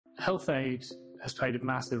Health aid has played a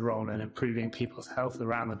massive role in improving people's health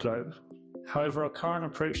around the globe. However, our current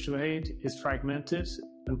approach to aid is fragmented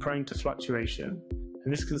and prone to fluctuation,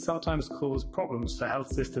 and this can sometimes cause problems for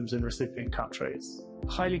health systems in recipient countries.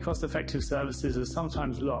 Highly cost-effective services are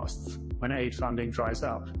sometimes lost when aid funding dries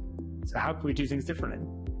up. So how can we do things differently?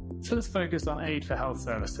 So let's focus on aid for health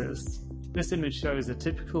services. This image shows a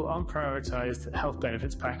typical unprioritized health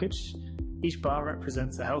benefits package. Each bar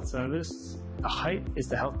represents a health service. The height is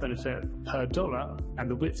the health benefit per dollar, and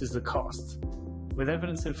the width is the cost. With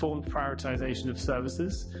evidence-informed prioritization of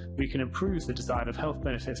services, we can improve the design of health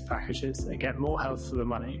benefits packages and get more health for the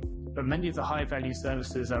money. But many of the high-value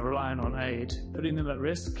services are reliant on aid, putting them at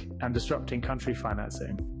risk and disrupting country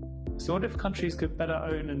financing. So what if countries could better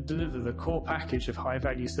own and deliver the core package of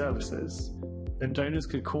high-value services? Then donors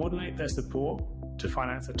could coordinate their support to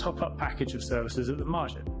finance a top-up package of services at the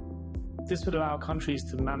margin. This would allow countries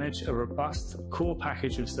to manage a robust core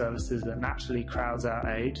package of services that naturally crowds out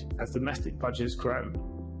aid as domestic budgets grow.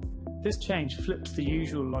 This change flips the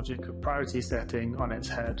usual logic of priority setting on its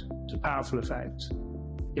head to powerful effect.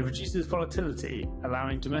 It reduces volatility,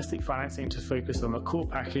 allowing domestic financing to focus on the core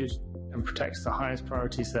package and protects the highest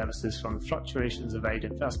priority services from the fluctuations of aid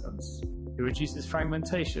investments. It reduces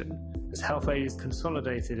fragmentation, as health aid is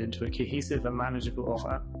consolidated into a cohesive and manageable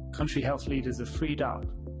offer. Country health leaders are freed up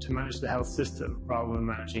to manage the health system rather than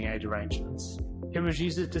managing aid arrangements. It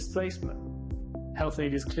reduces displacement. Health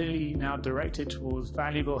aid is clearly now directed towards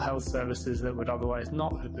valuable health services that would otherwise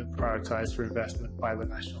not have been prioritized for investment by the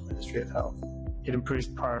National Ministry of Health. It improves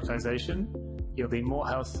prioritization, yielding more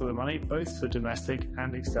health for the money, both for domestic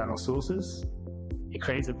and external sources. It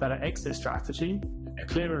creates a better exit strategy, a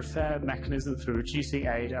clear and fair mechanism for reducing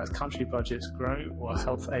aid as country budgets grow or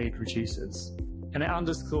health aid reduces. And it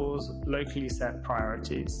underscores locally set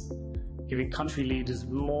priorities, giving country leaders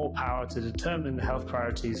more power to determine the health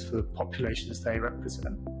priorities for the populations they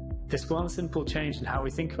represent. This one simple change in how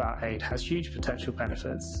we think about aid has huge potential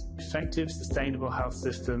benefits. Effective, sustainable health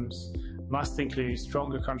systems must include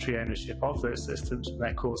stronger country ownership of those systems and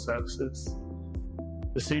their core services.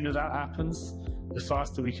 The sooner that happens, the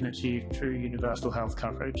faster we can achieve true universal health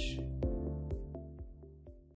coverage.